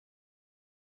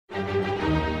Hello,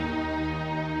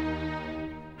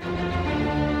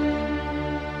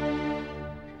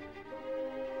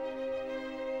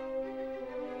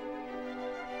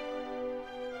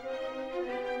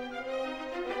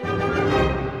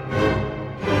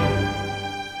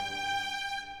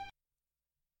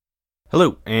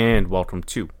 and welcome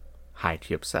to High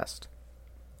Tea Obsessed.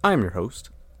 I'm your host,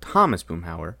 Thomas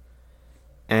Boomhauer,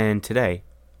 and today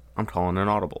I'm calling an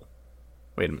audible.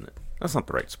 Wait a minute, that's not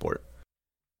the right sport.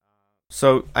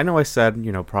 So, I know I said,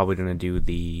 probably going to do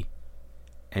the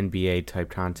NBA type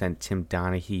content, Tim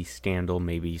Donaghy scandal,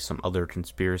 maybe some other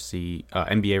conspiracy,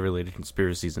 NBA related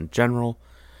conspiracies in general,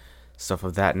 stuff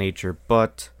of that nature,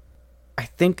 but I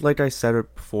think, like I said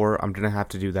it before, I'm going to have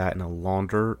to do that in a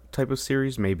longer type of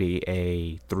series, maybe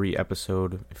a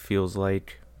 3-episode, it feels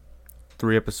like.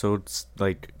 3 episodes,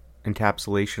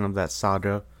 encapsulation of that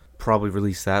saga. Probably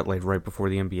release that, right before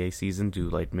the NBA season,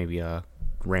 do, maybe a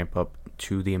ramp up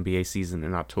to the NBA season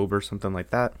in October, something like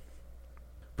that.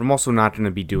 But I'm also not going to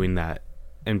be doing that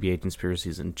NBA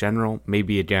conspiracies in general.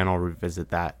 Maybe again, I'll revisit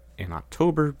that in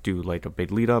October, do, a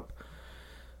big lead up.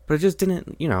 But it just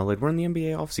didn't, we're in the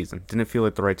NBA offseason. Didn't feel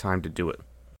like the right time to do it.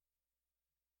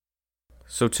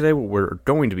 So today what we're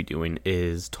going to be doing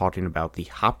is talking about the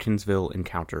Hopkinsville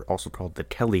encounter, also called the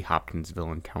Kelly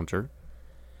Hopkinsville encounter.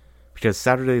 Because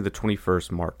Saturday the 21st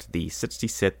marked the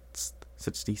 66th,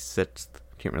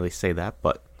 can't really say that,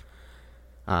 but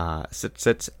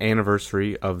 66th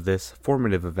anniversary of this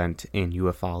formative event in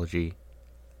ufology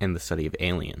and the study of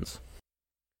aliens.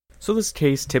 So this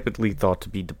case typically thought to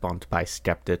be debunked by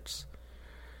skeptics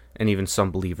and even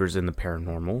some believers in the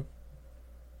paranormal,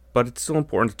 but it's still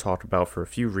important to talk about for a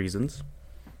few reasons.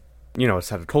 It's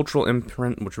had a cultural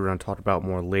imprint, which we're going to talk about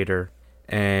more later,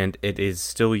 and it is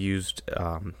still used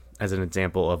as an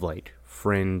example of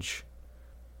fringe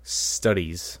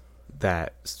studies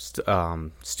that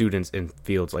students in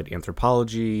fields like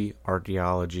anthropology,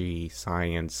 archaeology,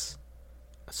 science,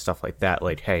 stuff like that,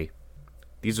 hey,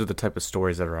 these are the type of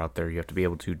stories that are out there. You have to be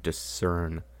able to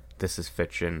discern this is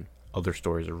fiction, other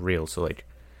stories are real. So, it's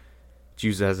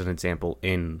used as an example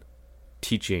in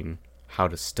teaching how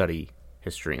to study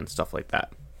history and stuff like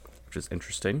that, which is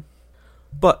interesting.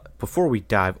 But before we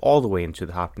dive all the way into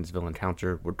the Hopkinsville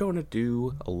encounter, we're going to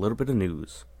do a little bit of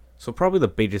news. So probably the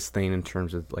biggest thing in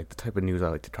terms of, the type of news I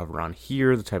like to cover on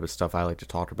here, the type of stuff I like to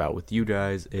talk about with you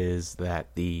guys, is that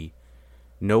the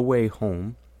No Way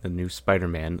Home, the new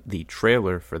Spider-Man, the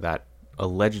trailer for that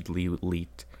allegedly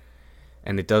leaked,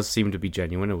 and it does seem to be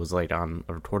genuine. It was on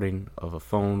a recording a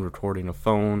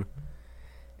phone,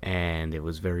 and it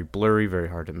was very blurry, very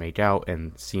hard to make out,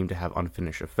 and seemed to have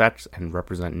unfinished effects and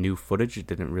represent new footage. It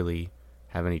didn't really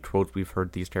have any quotes we've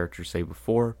heard these characters say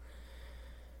before,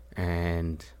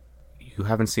 and you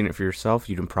haven't seen it for yourself.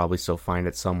 You can probably still find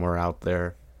it somewhere out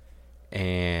there,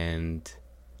 and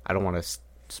I don't want to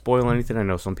spoil anything. I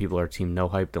know some people are team no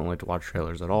hype, don't like to watch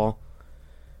trailers at all.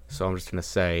 So I'm just going to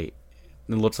say,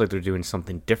 it looks like they're doing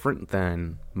something different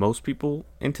than most people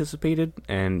anticipated,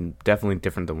 and definitely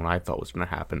different than what I thought was going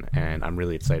to happen, and I'm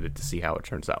really excited to see how it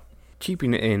turns out.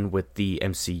 Keeping in with the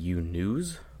MCU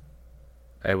news,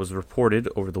 it was reported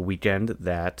over the weekend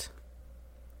that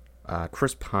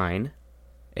Chris Pine,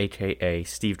 a.k.a.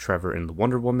 Steve Trevor in the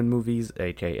Wonder Woman movies,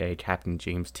 a.k.a. Captain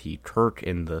James T. Kirk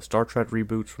in the Star Trek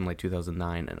reboots from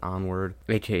 2009 and onward,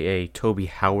 a.k.a. Toby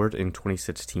Howard in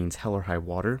 2016's Hell or High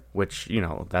Water, which,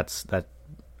 that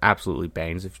absolutely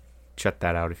bangs. If check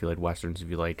that out if you like westerns, if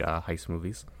you like heist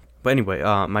movies. But anyway,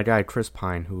 my guy Chris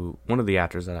Pine, one of the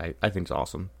actors that I think is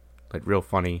awesome, real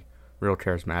funny, real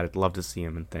charismatic, love to see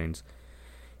him in things.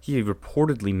 He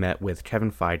reportedly met with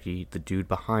Kevin Feige, the dude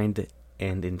behind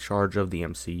and in charge of the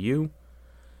MCU,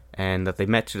 and that they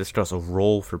met to discuss a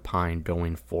role for Pine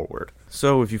going forward.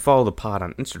 So if you follow the pod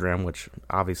on Instagram, which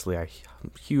obviously I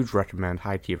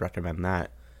high-key recommend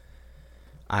that,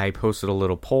 I posted a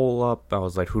little poll up. I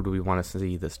was like, who do we want to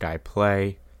see this guy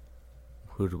play?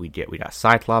 Who do we get? We got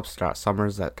Cyclops, Scott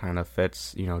Summers, that kind of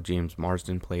fits. James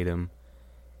Marsden played him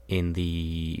in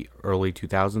the early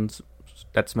 2000s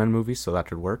X-Men movies, so that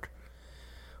could work.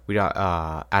 We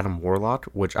got Adam Warlock,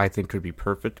 which I think could be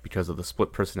perfect because of the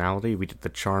split personality. We get the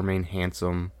charming,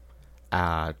 handsome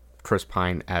Chris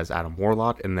Pine as Adam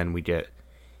Warlock, and then we get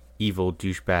evil,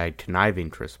 douchebag, conniving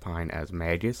Chris Pine as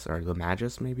Magus, or the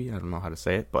Magus, maybe? I don't know how to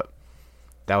say it, but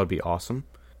that would be awesome.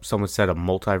 Someone said a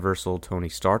multiversal Tony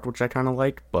Stark, which I kind of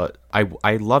like, but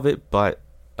I love it, but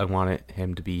I wanted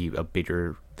him to be a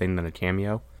bigger thing than a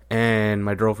cameo. And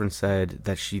my girlfriend said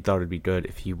that she thought it'd be good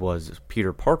if he was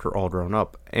Peter Parker all grown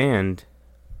up, and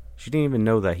she didn't even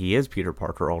know that he is Peter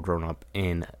Parker all grown up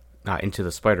in Into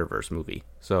the Spider-Verse movie.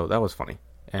 So that was funny.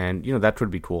 And, that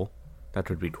would be cool. That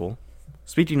would be cool.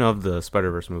 Speaking of the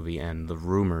Spider-Verse movie and the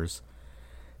rumors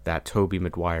that Tobey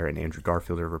Maguire and Andrew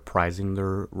Garfield are reprising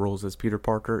their roles as Peter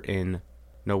Parker in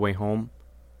No Way Home,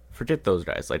 forget those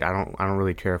guys. Like, I don't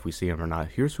really care if we see them or not.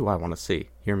 Here's who I want to see.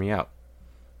 Hear me out.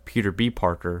 Peter B.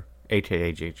 Parker,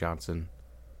 a.k.a. Jake Johnson,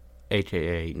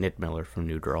 a.k.a. Nick Miller from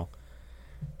New Girl.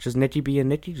 Just Nicky B and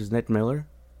Nicky, just Nick Miller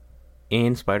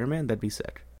and Spider-Man, that'd be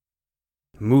sick.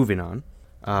 Moving on.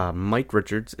 Mike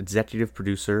Richards, executive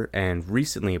producer and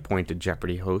recently appointed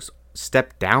Jeopardy host,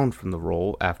 stepped down from the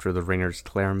role after The Ringer's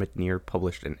Claire McNear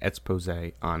published an expose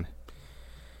on,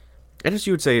 I guess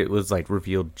you would say it was like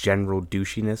revealed general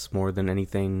douchiness more than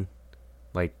anything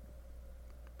like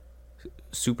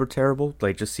super terrible.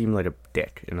 Like, just seemed like a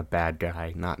dick and a bad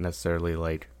guy, not necessarily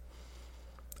like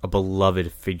a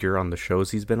beloved figure on the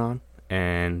shows he's been on,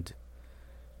 and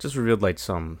just revealed like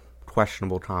some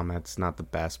questionable comments, not the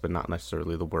best, but not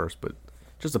necessarily the worst, but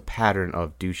just a pattern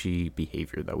of douchey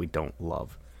behavior that we don't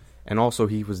love. And also,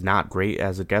 he was not great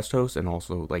as a guest host, and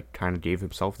also like kind of gave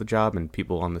himself the job, and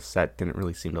people on the set didn't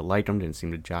really seem to like him, didn't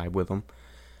seem to jive with him.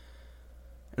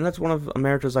 And that's one of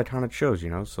America's iconic shows,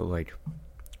 so like,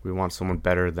 we want someone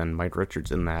better than Mike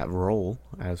Richards in that role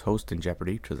as host in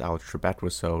Jeopardy, because Alex Trebek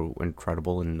was so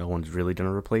incredible and no one's really going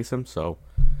to replace him. So,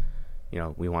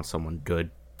 we want someone good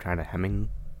kind of helming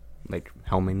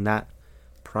that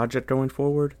project going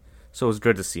forward. So it was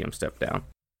good to see him step down.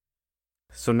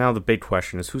 So now the big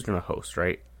question is, who's going to host,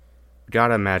 right? We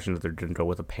gotta imagine that they're going to go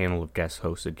with a panel of guest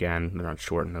hosts again. They're on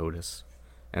short notice.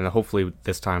 And hopefully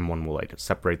this time one will like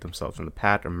separate themselves from the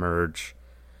pack, emerge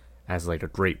as like a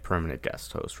great permanent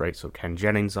guest host, right? So Ken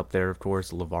Jennings up there, of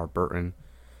course, LeVar Burton.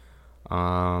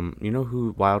 You know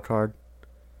who, wildcard?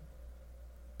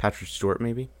 Patrick Stewart,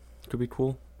 maybe? Could be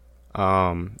cool.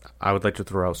 I would like to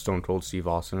throw out Stone Cold Steve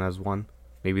Austin as one.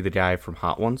 Maybe the guy from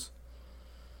Hot Ones.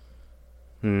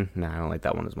 Nah, I don't like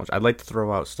that one as much. I'd like to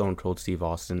throw out Stone Cold Steve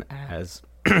Austin as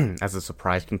as a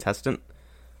surprise contestant.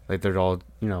 Like, they're all,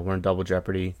 we're in Double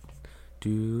Jeopardy.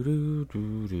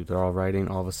 They're all writing.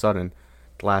 All of a sudden,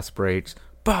 glass breaks.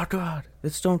 By God,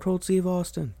 it's Stone Cold Steve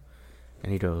Austin.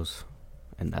 And he goes,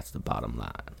 and that's the bottom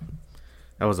line.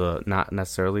 That was a not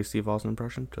necessarily Steve Austin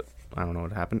impression. I don't know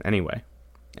what happened. Anyway,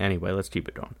 let's keep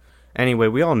it going. Anyway,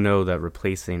 we all know that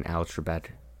replacing Alex Trebek,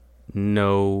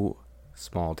 no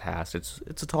small task. It's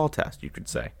a tall task, you could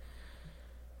say.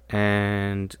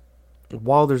 And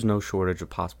while there's no shortage of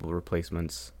possible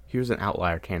replacements, here's an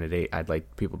outlier candidate I'd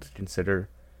like people to consider.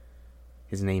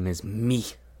 His name is me,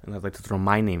 and I'd like to throw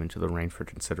my name into the range for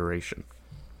consideration.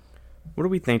 What do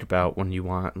we think about when you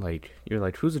want, you're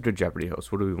like, who's a good Jeopardy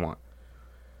host? What do we want?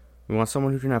 We want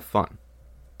someone who can have fun,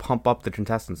 pump up the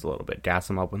contestants a little bit, gas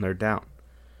them up when they're down.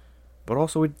 But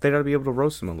also, they gotta be able to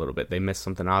roast them a little bit. They miss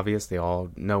something obvious. They all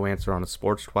know answer on a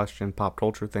sports question, pop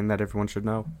culture thing that everyone should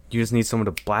know. You just need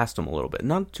someone to blast them a little bit.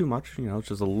 Not too much,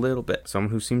 just a little bit.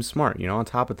 Someone who seems smart, on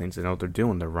top of things. They know what they're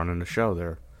doing. They're running the show.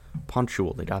 They're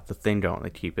punctual. They got the thing going. They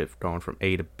keep it going from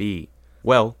A to B.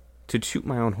 Well, to toot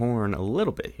my own horn a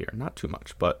little bit here. Not too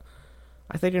much, but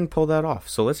I think I didn't pull that off.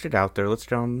 So let's get out there. Let's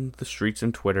get on the streets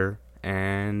and Twitter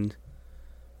and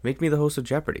make me the host of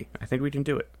Jeopardy. I think we can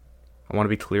do it. I want to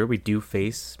be clear, we do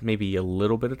face maybe a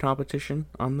little bit of competition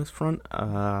on this front.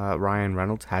 Ryan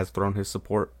Reynolds has thrown his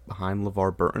support behind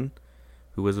LeVar Burton,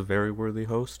 who is a very worthy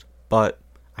host. But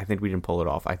I think we can pull it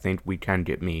off. I think we can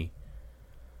get me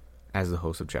as the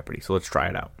host of Jeopardy. So let's try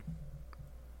it out.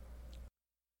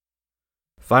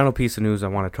 Final piece of news I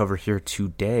want to cover here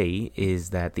today is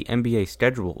that the NBA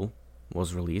schedule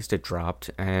was released. It dropped,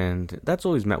 and that's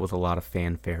always met with a lot of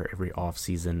fanfare every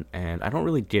offseason, and I don't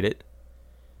really get it.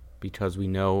 Because we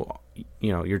know,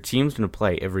 your team's going to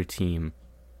play every team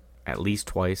at least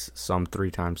twice, some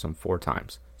 3 times, some 4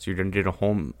 times. So you're going to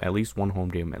get at least one home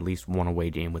game, at least one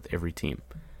away game with every team.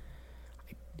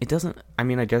 It doesn't,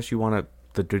 I guess you want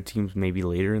the good teams maybe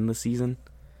later in the season,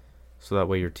 so that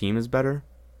way your team is better.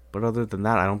 But other than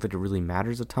that, I don't think it really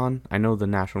matters a ton. I know the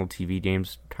national TV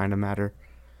games kind of matter,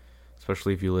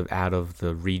 especially if you live out of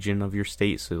the region of your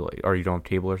state, or you don't have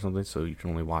cable or something, so you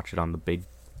can only watch it on the big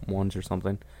ones or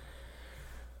something.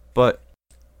 But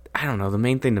I don't know. The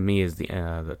main thing to me is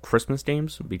the Christmas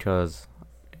games, because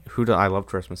I love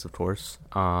Christmas, of course,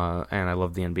 and I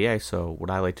love the NBA. So what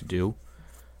I like to do,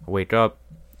 I wake up,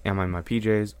 am in my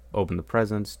PJs, open the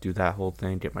presents, do that whole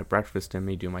thing, get my breakfast in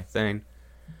me, do my thing.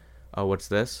 What's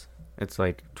this? It's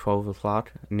like 12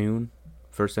 o'clock, noon.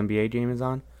 First NBA game is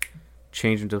on.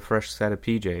 Change into a fresh set of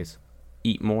PJs.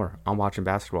 Eat more. I'm watching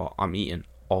basketball. I'm eating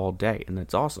all day, and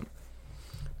it's awesome.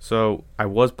 So I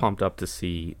was pumped up to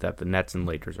see that the Nets and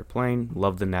Lakers are playing.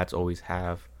 Love the Nets, always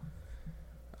have.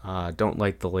 Don't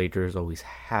like the Lakers, always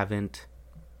haven't.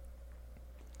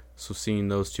 So seeing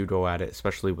those two go at it,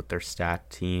 especially with their stat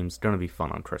teams, gonna be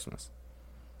fun on Christmas.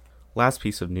 Last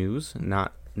piece of news,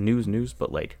 not news,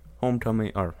 but like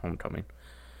homecoming,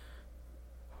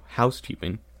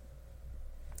 housekeeping.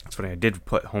 That's funny, I did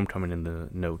put homecoming in the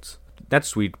notes.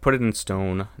 NetSuite, put it in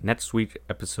stone. NetSuite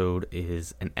episode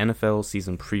is an NFL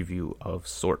season preview of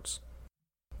sorts.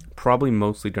 Probably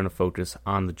mostly going to focus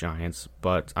on the Giants,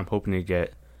 but I'm hoping to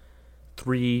get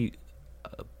 3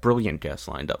 brilliant guests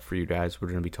lined up for you guys. We're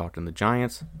going to be talking the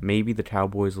Giants, maybe the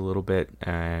Cowboys a little bit,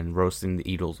 and roasting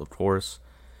the Eagles, of course.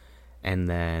 And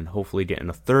then hopefully getting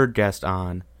a third guest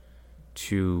on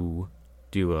to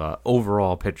do a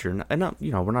overall picture. And not,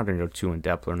 we're not going to go too in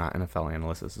depth. We're not NFL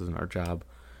analysts. This isn't our job.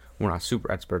 We're not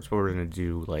super experts, but we're going to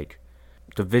do like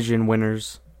division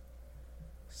winners,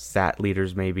 stat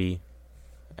leaders maybe,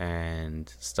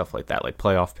 and stuff like that, like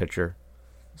playoff picture,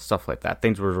 stuff like that.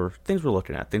 Things we're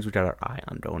looking at, things we got our eye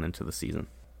on going into the season.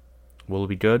 Will it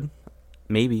be good?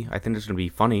 Maybe. I think it's going to be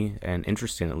funny and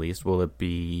interesting at least. Will it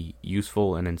be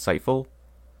useful and insightful?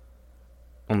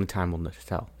 Only time will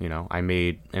tell. I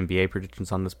made NBA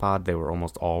predictions on this pod. They were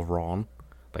almost all wrong,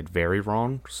 like very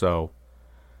wrong. So,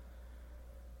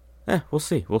 we'll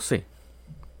see.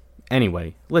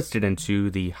 Anyway, let's get into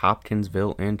the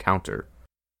Hopkinsville encounter.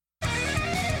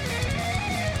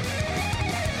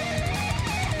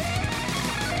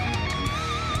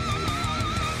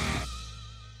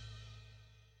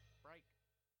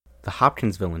 The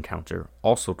Hopkinsville encounter,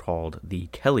 also called the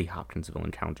Kelly Hopkinsville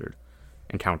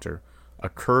encounter,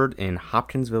 occurred in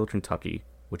Hopkinsville, Kentucky,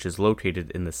 which is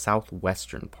located in the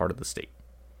southwestern part of the state.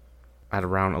 At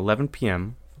around 11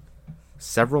 p.m.,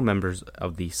 several members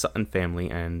of the Sutton family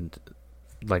and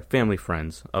family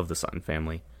friends of the Sutton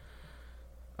family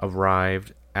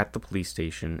arrived at the police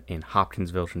station in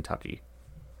Hopkinsville, Kentucky.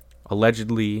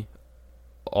 Allegedly,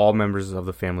 all members of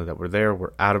the family that were there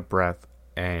were out of breath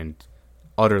and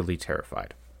utterly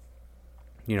terrified.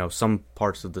 Some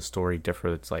parts of the story differ.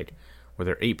 It's like, were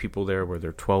there 8 people there? Were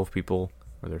there 12 people?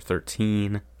 Were there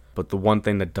 13? But the one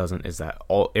thing that doesn't is that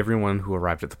everyone who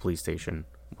arrived at the police station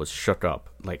was shook up,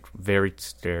 like very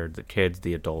scared. The kids,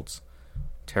 the adults,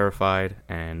 terrified,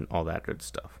 and all that good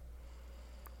stuff.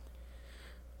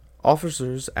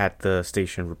 Officers at the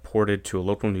station reported to a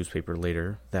local newspaper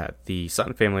later that the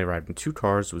Sutton family arrived in 2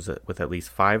 cars with at least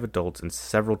 5 adults and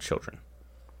several children.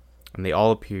 And they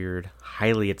all appeared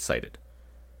highly excited.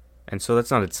 And so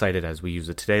that's not excited as we use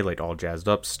it today, like all jazzed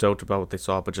up, stoked about what they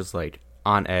saw, but just like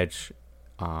on edge,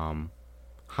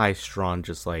 high strung,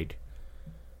 just like,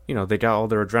 they got all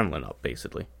their adrenaline up,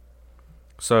 basically.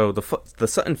 So the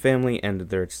Sutton family and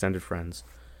their extended friends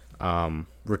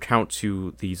recount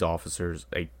to these officers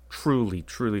a truly,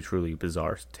 truly, truly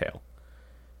bizarre tale.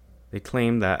 They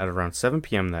claim that at around 7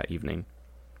 p.m. that evening,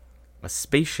 a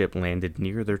spaceship landed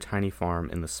near their tiny farm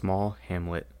in the small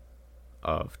hamlet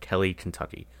of Kelly,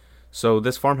 Kentucky. So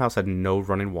this farmhouse had no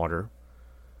running water.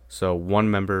 So one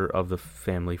member of the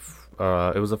family,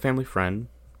 it was a family friend,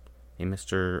 a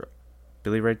Mr.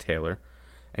 Billy Ray Taylor,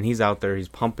 and he's out there, he's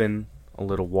pumping a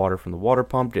little water from the water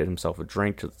pump, get himself a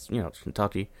drink, because, it's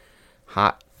Kentucky,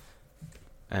 hot,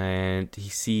 and he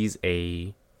sees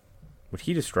what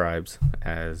he describes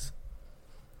as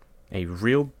a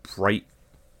real bright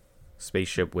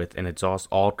spaceship with an exhaust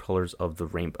all colors of the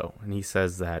rainbow. And he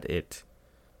says that it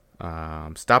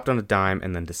stopped on a dime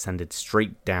and then descended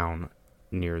straight down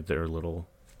near their little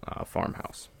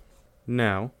farmhouse.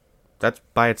 Now, that's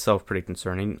by itself pretty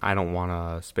concerning. I don't want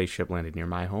a spaceship landed near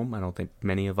my home. I don't think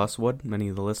many of us would. Many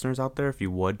of the listeners out there, if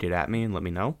you would, get at me and let me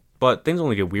know. But things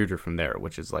only get weirder from there,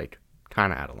 which is like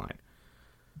kind of out of line.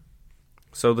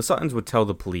 So the Suttons would tell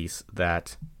the police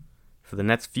that for the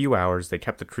next few hours, they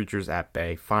kept the creatures at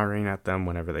bay, firing at them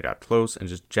whenever they got close, and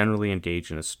just generally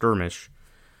engaged in a skirmish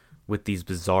with these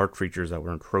bizarre creatures that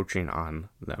were encroaching on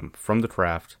them from the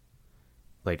craft,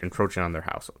 like encroaching on their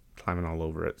house, climbing all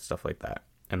over it, stuff like that.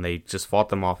 And they just fought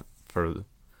them off from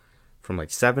like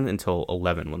 7 until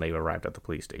 11 when they arrived at the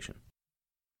police station.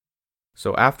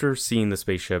 So after seeing the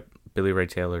spaceship, Billy Ray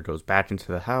Taylor goes back into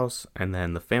the house, and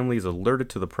then the family is alerted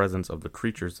to the presence of the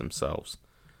creatures themselves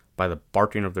by the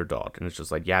barking of their dog, and it's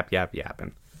just like yap, yap,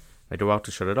 yapping. They go out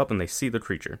to shut it up, and they see the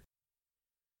creature.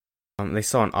 They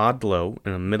saw an odd glow.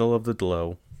 In the middle of the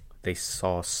glow, they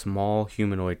saw a small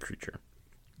humanoid creature.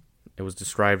 It was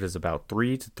described as about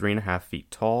 3 to 3.5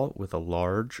 feet tall, with a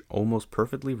large, almost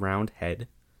perfectly round head,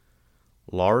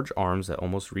 large arms that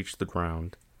almost reached the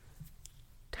ground,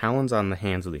 talons on the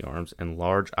hands of the arms, and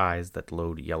large eyes that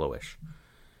glowed yellowish.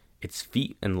 Its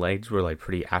feet and legs were like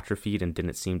pretty atrophied and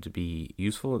didn't seem to be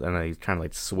useful, and they kind of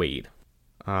like swayed.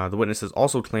 The witnesses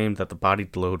also claimed that the body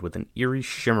glowed with an eerie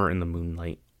shimmer in the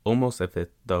moonlight, almost as if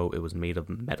though it was made of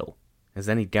metal. As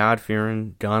any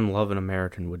God-fearing, gun-loving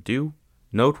American would do,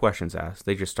 no questions asked,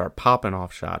 they just start popping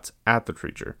off shots at the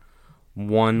creature.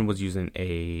 One was using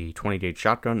a 20-gauge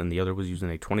shotgun, and the other was using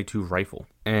a 22 rifle.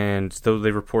 And so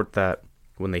they report that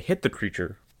when they hit the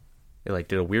creature, it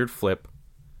did a weird flip,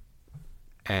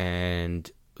 and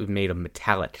it made a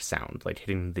metallic sound, like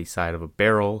hitting the side of a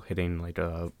barrel, hitting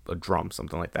a drum,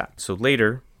 something like that. So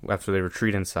later, after they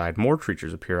retreat inside, more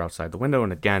creatures appear outside the window,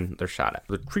 and again, they're shot at.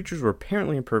 The creatures were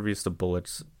apparently impervious to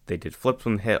bullets. They did flips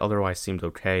when hit, otherwise seemed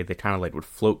okay. They kind of would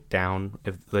float down.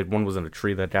 If one was in a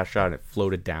tree that got shot, and it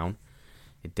floated down.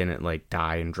 It didn't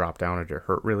die and drop down or it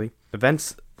hurt really.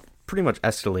 Events pretty much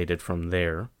escalated from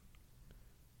there.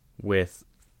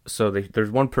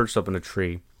 There's one perched up in a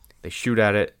tree. They shoot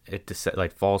at it.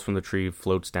 It falls from the tree,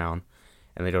 floats down,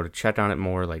 and they go to check on it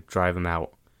more, drive him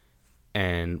out.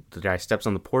 And the guy steps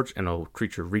on the porch, and a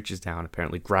creature reaches down,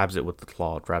 apparently grabs it with the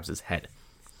claw, grabs his head.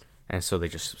 And so they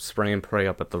just spray and pray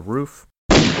up at the roof.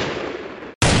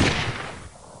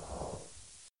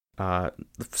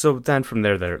 So then from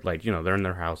there, they're they're in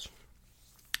their house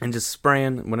and just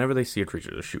spraying. Whenever they see a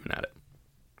creature, they're shooting at it.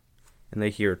 And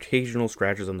they hear occasional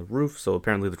scratches on the roof. So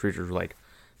apparently the creatures were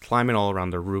climbing all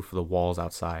around the roof, the walls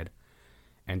outside,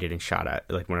 and getting shot at,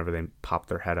 whenever they popped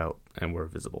their head out and were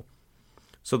visible.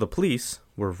 So the police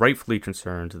were rightfully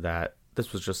concerned that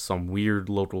this was just some weird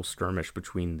local skirmish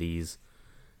between these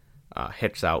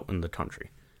hits out in the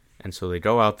country. And so they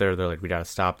go out there, they're we gotta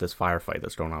stop this firefight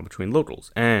that's going on between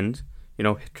locals. And,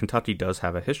 Kentucky does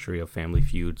have a history of family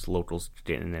feuds, locals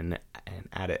getting in and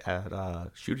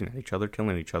shooting at each other,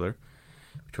 killing each other.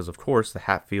 Because, of course, the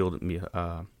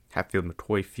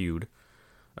Hatfield-McCoy feud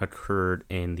occurred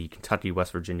in the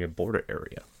Kentucky-West Virginia border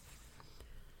area.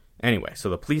 Anyway, so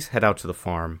the police head out to the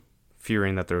farm,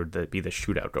 fearing that there would be the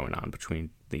shootout going on between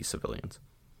these civilians.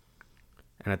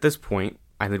 And at this point,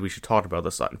 I think we should talk about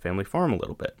the Sutton family farm a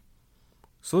little bit.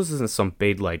 So this isn't some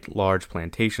big, large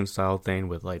plantation-style thing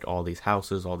with, all these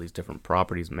houses, all these different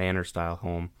properties, manor-style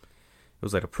home. It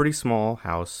was, a pretty small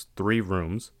house, 3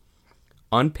 rooms,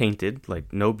 unpainted,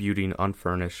 no beauty,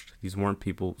 unfurnished. These weren't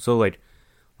people. So, when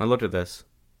I looked at this,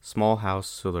 small house,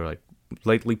 so they're,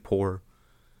 lightly poor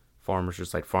farmers,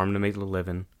 just, farming to make a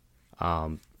living.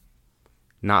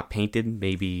 Not painted,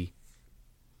 maybe,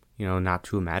 not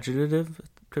too imaginative,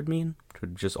 could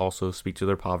just also speak to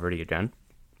their poverty again.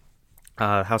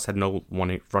 The house had no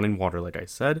running water, like I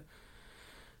said.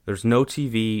 There's no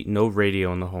TV, no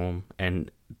radio in the home, and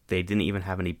they didn't even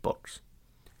have any books.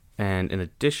 And in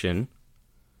addition,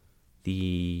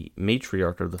 the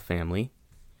matriarch of the family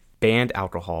banned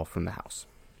alcohol from the house,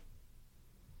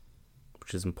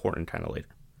 which is important kind of later.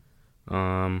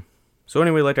 So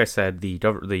anyway, like I said,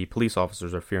 the police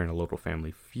officers are fearing a local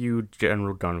family feud,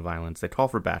 general gun violence. They call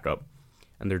for backup,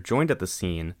 and they're joined at the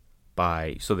scene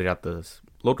so they got the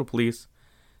local police,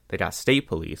 they got state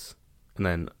police, and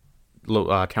then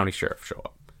county sheriff show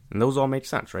up. And those all make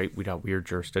sense, right? We got weird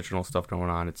jurisdictional stuff going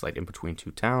on. It's in between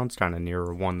 2 towns, kind of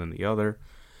nearer one than the other.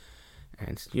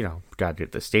 And, got to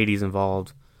get the stateies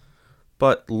involved.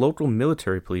 But local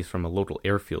military police from a local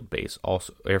Air Force base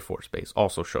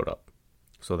also showed up.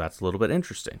 So that's a little bit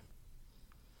interesting.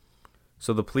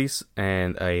 So the police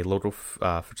and a local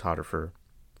photographer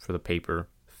for the paper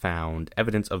found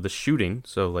evidence of the shooting.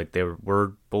 So there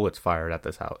were bullets fired at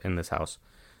in this house.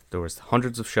 There was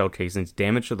hundreds of shell casings,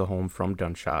 damage to the home from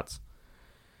gunshots,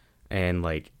 and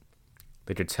they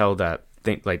could tell that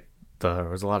there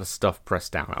was a lot of stuff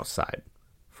pressed down outside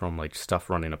from stuff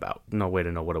running about. No way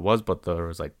to know what it was, but there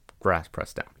was grass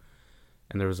pressed down,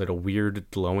 and there was a weird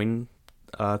glowing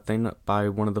thing by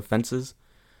one of the fences,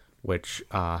 which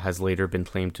has later been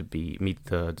claimed to meet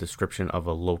the description of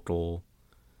a local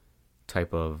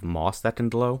type of moss that can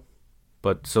glow,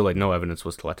 but so no evidence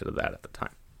was collected of that at the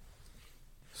time.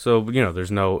 So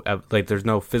there's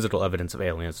no physical evidence of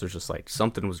aliens. There's just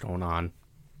something was going on.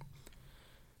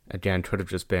 Again, could have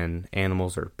just been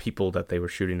animals or people that they were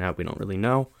shooting at. We don't really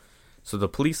know. So the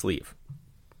police leave,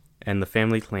 and the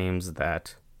family claims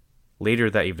that later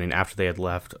that evening, after they had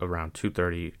left around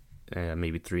 2:30,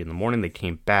 maybe 3 in the morning, they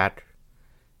came back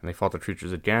and they fought the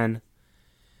creatures again,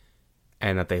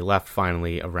 and that they left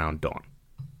finally around dawn.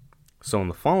 So in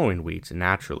the following weeks,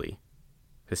 naturally,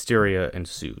 hysteria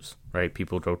ensues, right?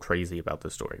 People go crazy about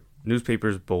this story.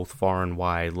 Newspapers, both far and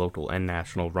wide, local and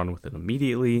national, run with it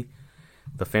immediately.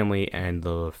 The family and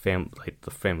the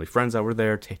family friends that were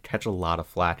there catch a lot of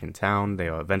flack in town. They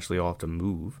eventually all have to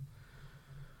move.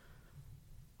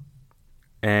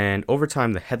 And over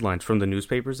time, the headlines from the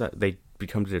newspapers, that they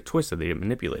become twisted, they get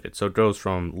manipulated. So it goes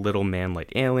from little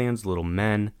man-like aliens, little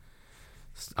men,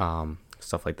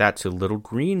 stuff like that, to little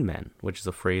green men, which is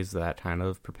a phrase that kind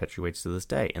of perpetuates to this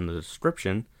day. And the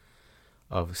description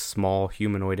of small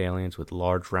humanoid aliens with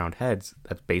large round heads,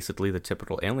 that's basically the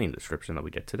typical alien description that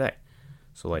we get today.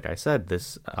 So like I said,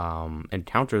 this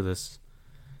this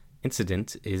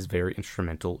incident is very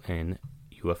instrumental in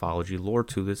ufology lore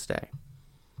to this day.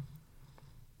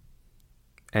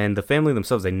 And the family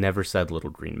themselves, they never said little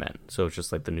green men. So it's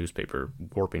just like the newspaper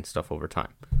warping stuff over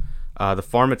time. The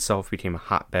farm itself became a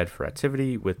hotbed for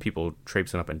activity, with people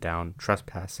traipsing up and down,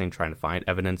 trespassing, trying to find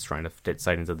evidence, trying to get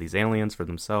sightings of these aliens for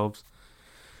themselves.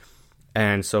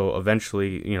 And so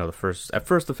eventually, at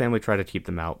first the family tried to keep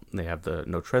them out. They have the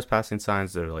no trespassing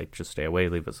signs. They're like, just stay away,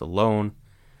 leave us alone.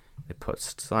 They put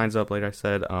signs up, like I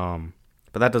said,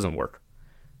 but that doesn't work.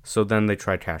 So then they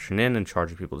tried cashing in and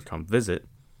charging people to come visit.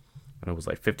 And it was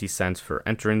like 50 cents for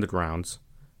entering the grounds,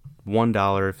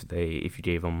 $1 if they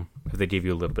gave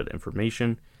you a little bit of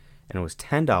information, and it was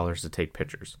 $10 to take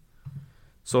pictures.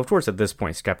 So of course at this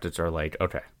point skeptics are like,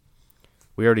 okay,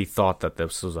 we already thought that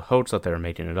this was a hoax, that they were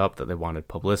making it up, that they wanted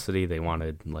publicity, they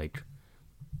wanted like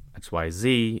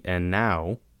XYZ, and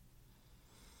now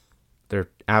they're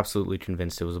absolutely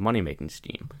convinced it was a money-making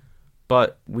scheme.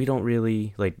 But we don't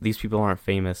really, these people aren't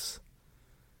famous.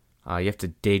 You have to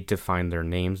dig to find their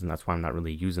names, and that's why I'm not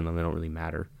really using them. They don't really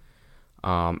matter.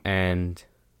 And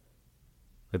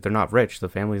they're not rich. The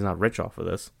family's not rich off of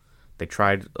this. They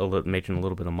tried making a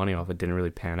little bit of money off it. Didn't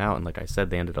really pan out, and like I said,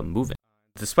 they ended up moving.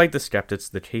 Despite the skeptics,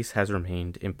 the case has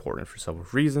remained important for several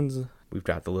reasons. We've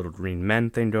got the little green men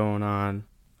thing going on.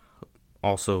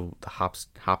 Also, the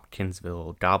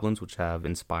Hopkinsville goblins, which have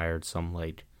inspired some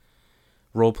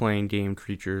role-playing game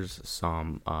creatures.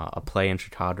 A play in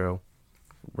Chicago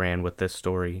ran with this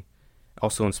story.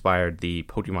 Also inspired the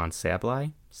Pokemon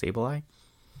Sableye.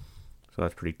 So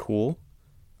that's pretty cool.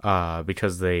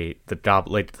 Because they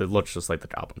looks just like the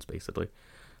goblins, basically.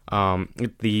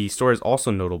 The story is also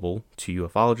notable to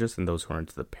ufologists and those who are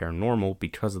into the paranormal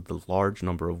because of the large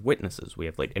number of witnesses. We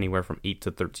have anywhere from 8 to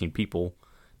 13 people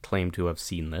claim to have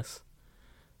seen this.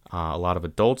 A lot of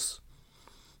adults.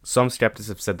 Some skeptics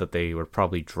have said that they were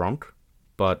probably drunk,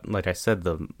 but like I said,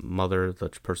 the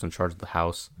person in charge of the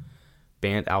house,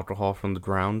 banned alcohol from the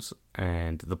grounds,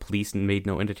 and the police made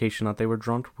no indication that they were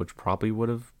drunk, which they probably would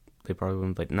have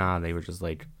been like, nah, they were just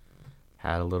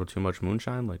had a little too much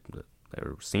moonshine, they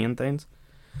were seeing things.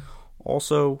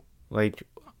 Also,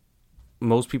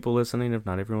 most people listening, if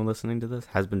not everyone listening to this,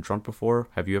 has been drunk before.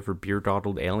 Have you ever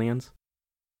beer-dawdled aliens?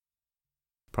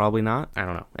 Probably not. I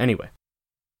don't know. Anyway.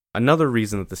 Another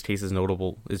reason that this case is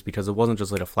notable is because it wasn't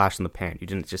just a flash in the pan. You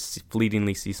didn't just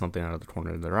fleetingly see something out of the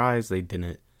corner of their eyes. They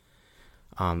didn't,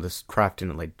 this craft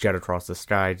didn't jet across the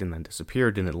sky and then disappear,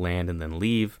 didn't land and then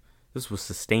leave. This was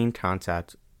sustained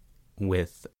contact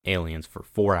with aliens for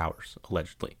 4 hours,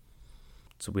 allegedly.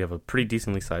 So we have a pretty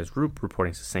decently sized group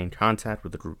reporting sustained contact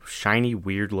with a group of shiny,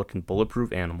 weird-looking,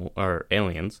 bulletproof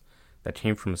aliens that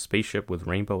came from a spaceship with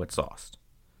rainbow exhaust.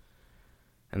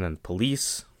 And then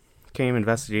police came,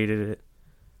 investigated it,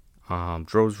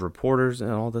 drove reporters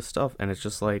and all this stuff, and it's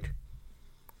just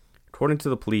according to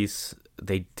the police,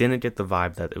 they didn't get the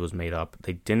vibe that it was made up.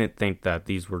 They didn't think that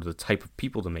these were the type of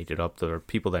people to make it up. The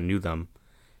people that knew them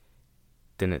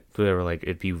they were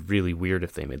it'd be really weird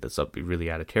if they made this up, be really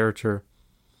out of character.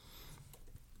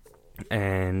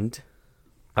 And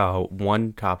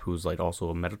one cop who was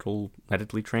also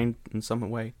medically trained in some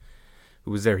way,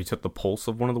 who was there, he took the pulse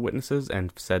of one of the witnesses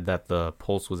and said that the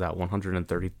pulse was at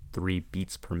 133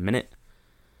 beats per minute.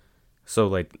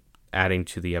 So, adding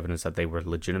to the evidence that they were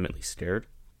legitimately scared.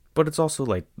 But it's also,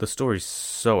 the story's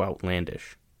so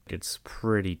outlandish. It's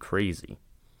pretty crazy.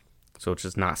 So it's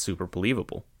just not super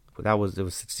believable. But it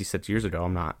was 66 years ago.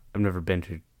 I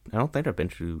don't think I've been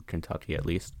to Kentucky, at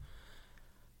least.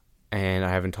 And I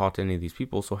haven't talked to any of these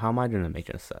people, so how am I going to make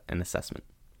an assessment?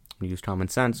 Use common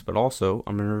sense, but also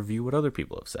I'm going to review what other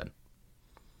people have said.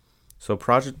 So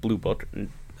Project Blue Book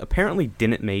apparently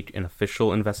didn't make an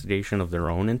official investigation of their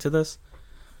own into this,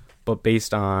 but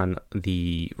based on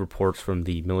the reports from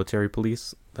the military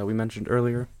police that we mentioned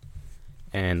earlier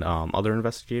and other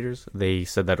investigators, they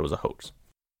said that it was a hoax,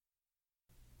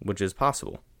 which is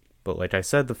possible. But like I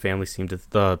said, the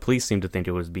police seemed to think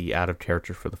it would be out of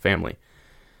character for the family.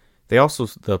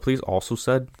 The police also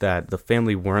said that the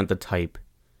family weren't the type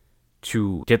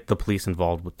to get the police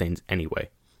involved with things anyway.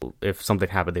 If something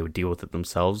happened, they would deal with it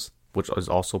themselves, which is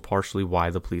also partially why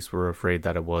the police were afraid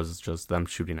that it was just them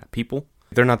shooting at people.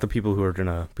 They're not the people who are going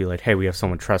to be like, hey, we have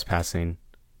someone trespassing,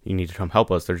 you need to come help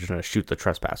us. They're just going to shoot the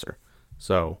trespasser.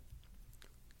 So,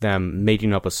 them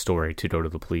making up a story to go to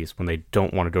the police when they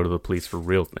don't want to go to the police for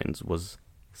real things was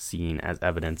seen as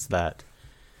evidence that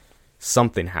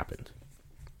something happened.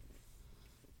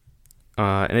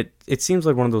 And it seems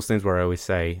like one of those things where I always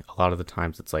say, a lot of the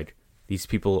times it's like, these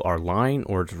people are lying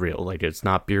or it's real. Like, it's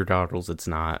not beer goggles, it's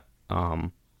not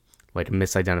like a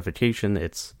misidentification,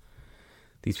 it's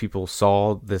these people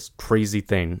saw this crazy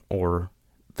thing or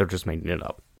they're just making it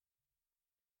up.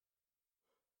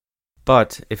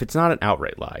 But if it's not an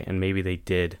outright lie, and maybe they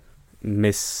did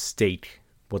mistake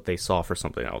what they saw for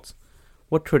something else,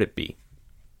 what could it be?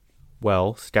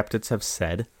 Well, skeptics have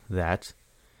said that,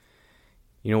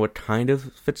 you know what kind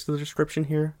of fits the description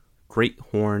here? Great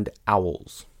horned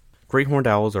owls. Great horned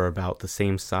owls are about the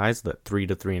same size, that 3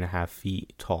 to 3.5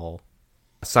 feet tall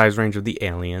size range of the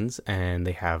aliens, and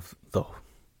they have the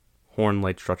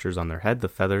horn-like structures on their head, the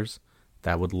feathers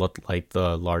that would look like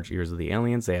the large ears of the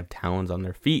aliens. They have talons on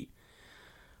their feet.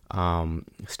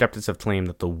 Skeptics have claimed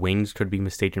that the wings could be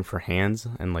mistaken for hands,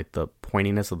 and like the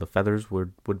pointiness of the feathers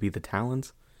would be the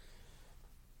talons.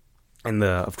 And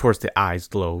of course the eyes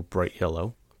glow bright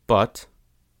yellow. But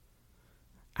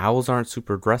owls aren't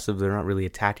super aggressive. They're not really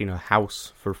attacking a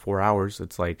house for 4 hours.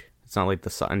 It's not like the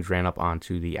Suttons ran up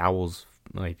onto the owl's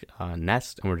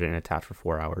nest and were getting attacked for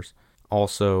 4 hours.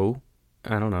 Also,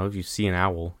 I don't know, if you see an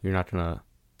owl, you're not gonna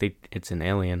think it's an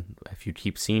alien if you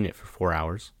keep seeing it for 4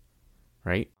 hours,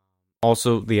 right?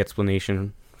 Also, the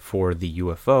explanation for the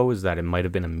UFO is that it might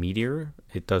have been a meteor.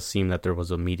 It does seem that there was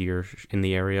a meteor in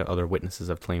the area. Other witnesses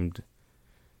have claimed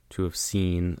to have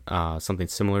seen something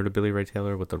similar to Billy Ray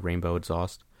Taylor with the rainbow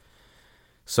exhaust.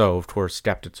 So, of course,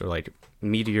 skeptics are like,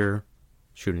 meteor,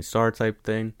 shooting star type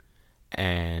thing.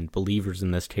 And believers in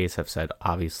this case have said,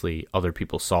 obviously, other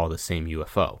people saw the same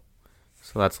UFO.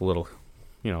 So that's a little,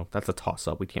 that's a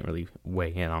toss-up. We can't really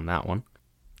weigh in on that one.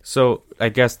 So I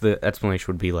guess the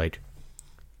explanation would be like,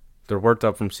 they're worked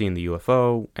up from seeing the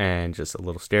UFO and just a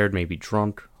little scared, maybe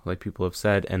drunk, like people have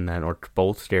said, and then, or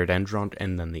both scared and drunk,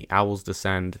 and then the owls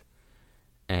descend,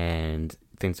 and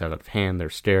things out of hand, they're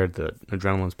scared, the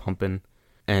adrenaline's pumping,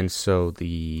 and so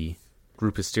the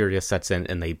group hysteria sets in,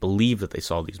 and they believe that they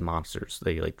saw these monsters.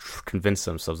 They, convince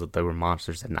themselves that they were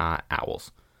monsters and not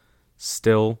owls.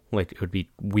 Still, it would be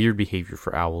weird behavior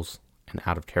for owls, and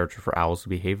out of character for owls to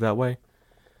behave that way.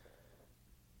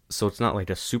 So it's not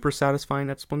a super satisfying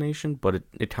explanation, but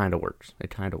it kind of works. It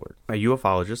kind of works. A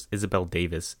ufologist, Isabel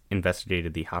Davis,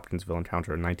 investigated the Hopkinsville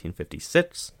encounter in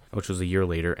 1956, which was a year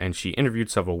later, and she interviewed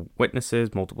several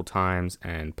witnesses multiple times,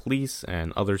 and police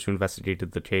and others who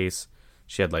investigated the case.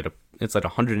 She had it's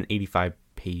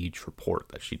 185-page report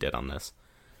that she did on this.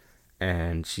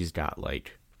 And she's got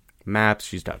maps,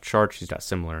 she's got charts, she's got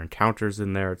similar encounters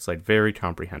in there. It's very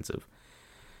comprehensive.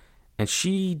 And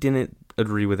she didn't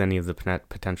agree with any of the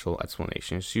potential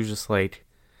explanations. She was just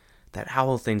that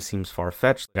owl thing seems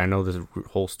far-fetched. I know the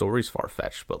whole story's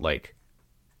far-fetched, but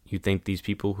you think these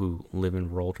people who live in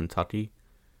rural Kentucky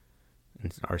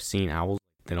and are seeing owls,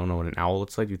 they don't know what an owl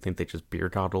looks like? You think they just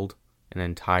beer-coddled an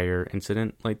entire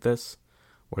incident like this,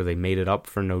 where they made it up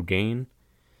for no gain?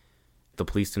 The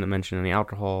police didn't mention any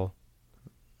alcohol.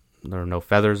 There are no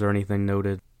feathers or anything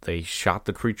noted. They shot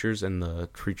the creatures, and the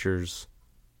creatures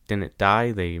didn't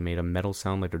die. They made a metal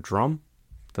sound like a drum.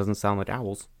 Doesn't sound like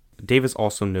owls. Davis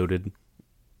also noted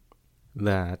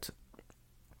that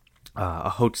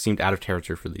a hoax seemed out of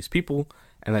character for these people,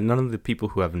 and that none of the people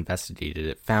who have investigated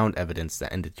it found evidence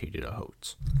that indicated a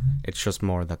hoax. It's just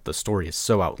more that the story is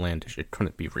so outlandish it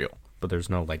couldn't be real, but there's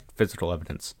no physical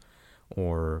evidence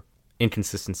or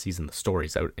inconsistencies in the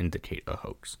stories that would indicate a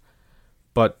hoax.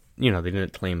 But, they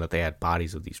didn't claim that they had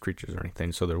bodies of these creatures or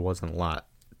anything, so there wasn't a lot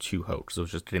to hoax. It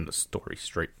was just getting the story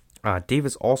straight.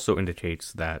 Davis also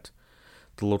indicates that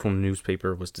the local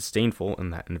newspaper was disdainful,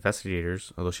 and that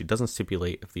investigators, although she doesn't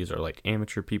stipulate if these are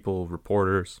amateur people,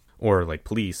 reporters, or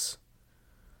police,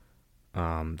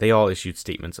 they all issued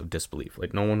statements of disbelief.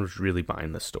 No one was really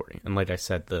buying this story. And like I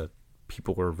said, the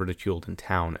people were ridiculed in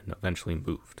town and eventually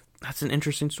moved. That's an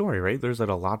interesting story, right? There's a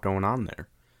lot going on there.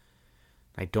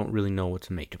 I don't really know what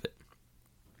to make of it.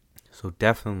 So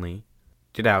definitely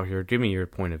get out here, give me your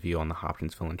point of view on the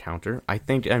Hopkinsville encounter.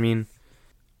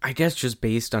 I guess just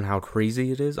based on how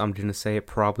crazy it is, I'm going to say it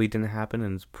probably didn't happen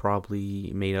and it's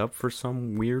probably made up for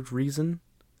some weird reason.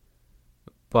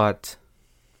 But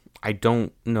I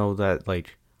don't know that,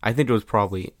 I think it was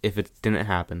probably, if it didn't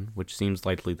happen, which seems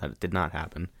likely that it did not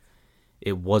happen,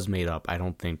 it was made up. I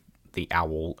don't think the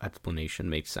owl explanation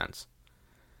makes sense.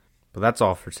 But that's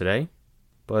all for today.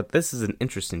 But this is an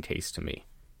interesting case to me.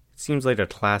 It seems like a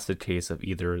classic case of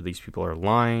either these people are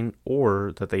lying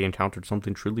or that they encountered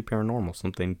something truly paranormal,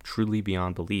 something truly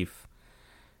beyond belief,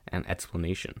 and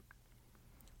explanation.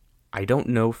 I don't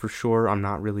know for sure. I'm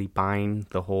not really buying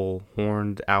the whole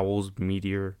horned owls,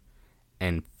 meteor,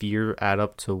 and fear add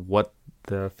up to what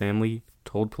the family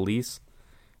told police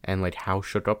and like how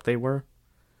shook up they were.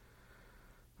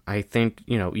 I think,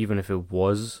 even if it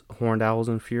was horned owls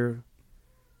and fear,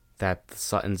 that the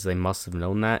Suttons, they must have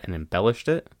known that and embellished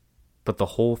it. But the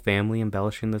whole family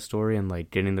embellishing the story and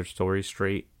like getting their story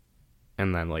straight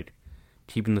and then like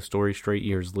keeping the story straight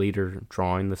years later,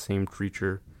 drawing the same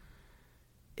creature.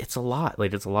 It's a lot.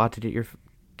 Like, it's a lot to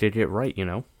get right,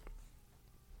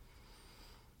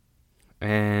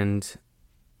 And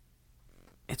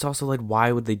it's also like,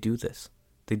 why would they do this?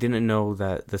 They didn't know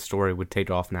that the story would take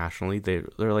off nationally. They're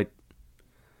like,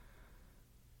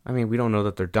 I mean, we don't know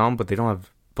that they're dumb, but they don't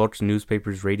have books,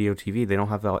 newspapers, radio, TV. They don't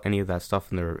have any of that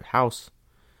stuff in their house.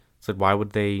 It's like, why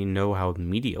would they know how the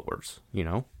media works, They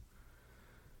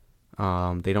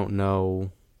don't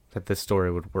know that this story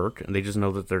would work, and they just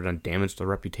know that they're going to damage their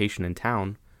reputation in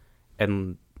town,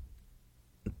 and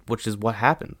which is what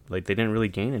happened. Like, they didn't really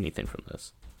gain anything from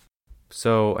this.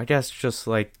 So, I guess just,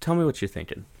 like, tell me what you're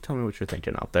thinking. Tell me what you're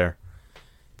thinking out there.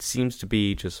 It seems to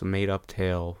be just a made-up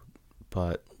tale,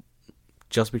 but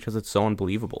just because it's so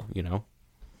unbelievable,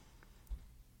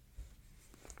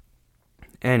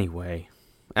 Anyway,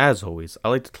 as always, I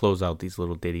like to close out these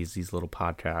little ditties, these little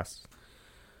podcasts,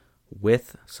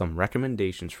 with some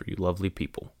recommendations for you lovely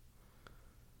people.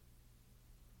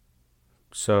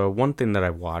 So one thing that I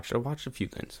watched a few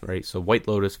things, right? So White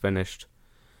Lotus finished.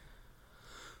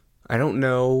 I don't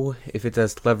know if it's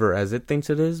as clever as it thinks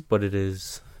it is, but it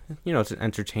is, it's an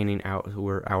entertaining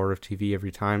hour of TV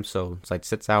every time. So it's like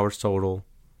 6 hours total.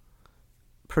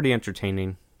 Pretty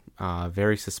entertaining.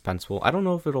 Very suspenseful. I don't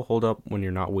know if it'll hold up when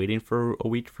you're not waiting for a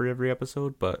week for every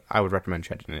episode, but I would recommend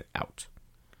checking it out.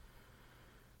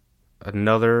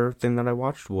 Another thing that I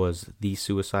watched was The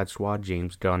Suicide Squad,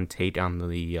 James Gunn take on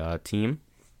the team.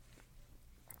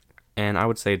 And I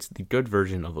would say it's the good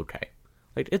version of okay.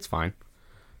 Like, it's fine.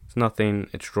 It's nothing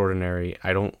extraordinary.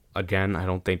 I don't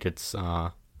think it's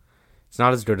not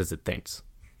as good as it thinks.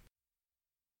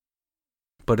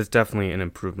 But it's definitely an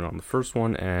improvement on the first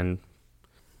one, and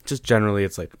just generally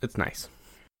it's nice.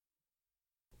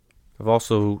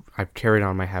 I've carried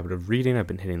on my habit of reading. I've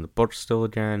been hitting the books still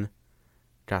again.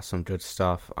 Got some good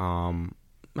stuff. I'm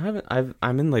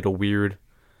in like a weird,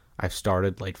 I've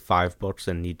started like 5 books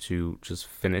and need to just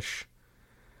finish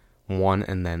one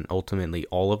and then ultimately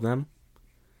all of them.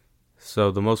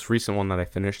 So the most recent one that I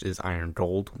finished is Iron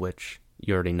Gold, which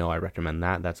you already know I recommend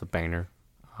that. That's a banger.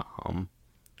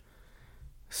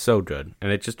 So good.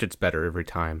 And it just gets better every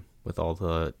time with all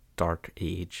the Dark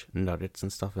Age nuggets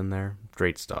and stuff in there.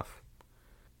 Great stuff.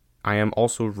 I am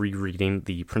also rereading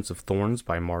The Prince of Thorns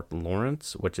by Mark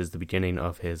Lawrence, which is the beginning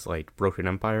of his like Broken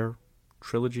Empire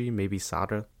trilogy, maybe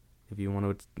saga, if you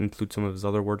want to include some of his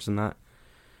other works in that.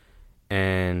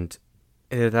 And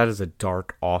that is a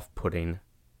dark, off-putting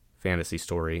fantasy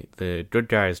story. The good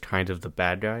guy is kind of the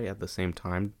bad guy at the same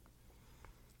time,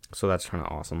 so that's kind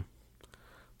of awesome.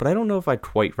 But I don't know if I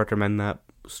quite recommend that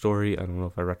story. I don't know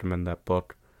if I recommend that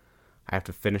book. I have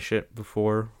to finish it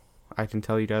before I can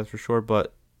tell you guys for sure,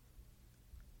 but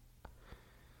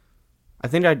I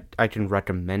think I can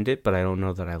recommend it, but I don't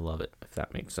know that I love it, if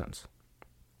that makes sense.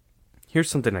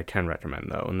 Here's something I can recommend,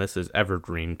 though, and this is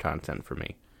evergreen content for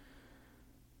me.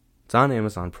 It's on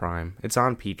Amazon Prime. It's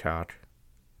on Peacock.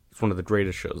 It's one of the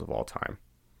greatest shows of all time.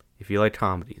 If you like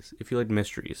comedies, if you like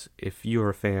mysteries, if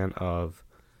you're a fan of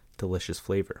delicious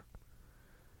flavor,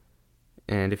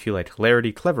 and if you like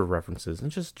hilarity, clever references,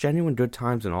 and just genuine good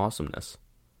times and awesomeness,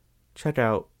 check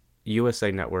out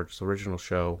USA Network's original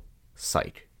show,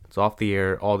 Psych. It's off the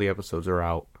air. All the episodes are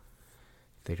out.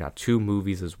 They got 2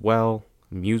 movies as well,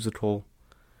 a musical,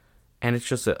 and it's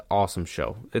just an awesome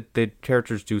show. The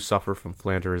characters do suffer from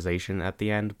flanderization at the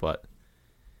end, but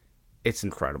it's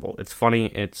incredible. It's funny.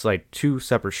 It's like 2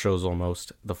 separate shows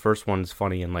almost. The first one's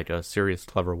funny in like a serious,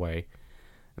 clever way,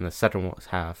 and the second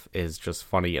half is just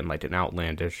funny in like an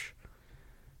outlandish,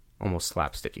 almost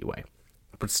slapsticky way.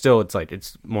 But still,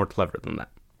 it's more clever than that.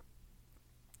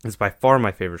 It's by far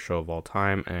my favorite show of all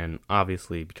time, and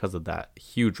obviously, because of that,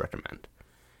 huge recommend.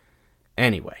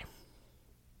 Anyway,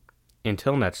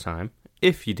 until next time,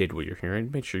 if you did what you're hearing,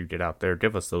 make sure you get out there,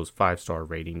 give us those 5-star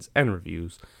ratings and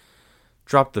reviews,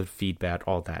 drop the feedback,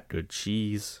 all that good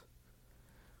cheese.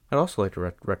 I'd also like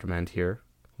to recommend here,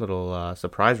 little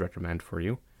surprise recommend for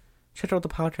you. Check out the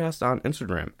podcast on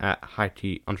Instagram at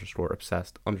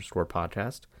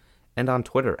 @hight_obsessed_podcast, and on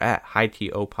Twitter at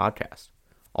 @hightopodcast.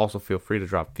 Also, feel free to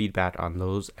drop feedback on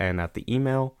those and at the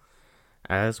email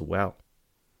as well.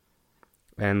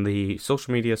 And the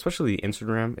social media, especially the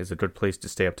Instagram, is a good place to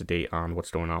stay up to date on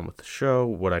what's going on with the show,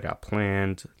 what I got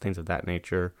planned, things of that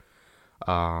nature.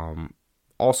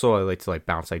 Also, I like to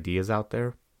bounce ideas out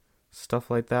there,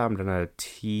 stuff like that. I'm gonna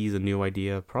tease a new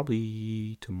idea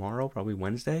probably tomorrow, probably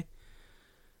Wednesday,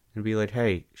 and be like,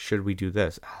 hey, should we do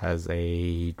this as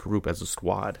a group, as a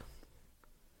squad?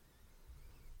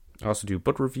 I also do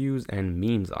book reviews and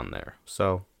memes on there.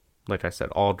 So, like I said,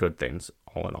 all good things,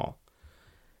 all in all.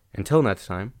 Until next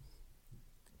time,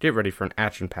 get ready for an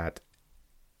action-packed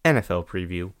NFL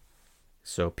preview.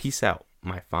 So peace out,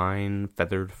 my fine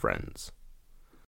feathered friends.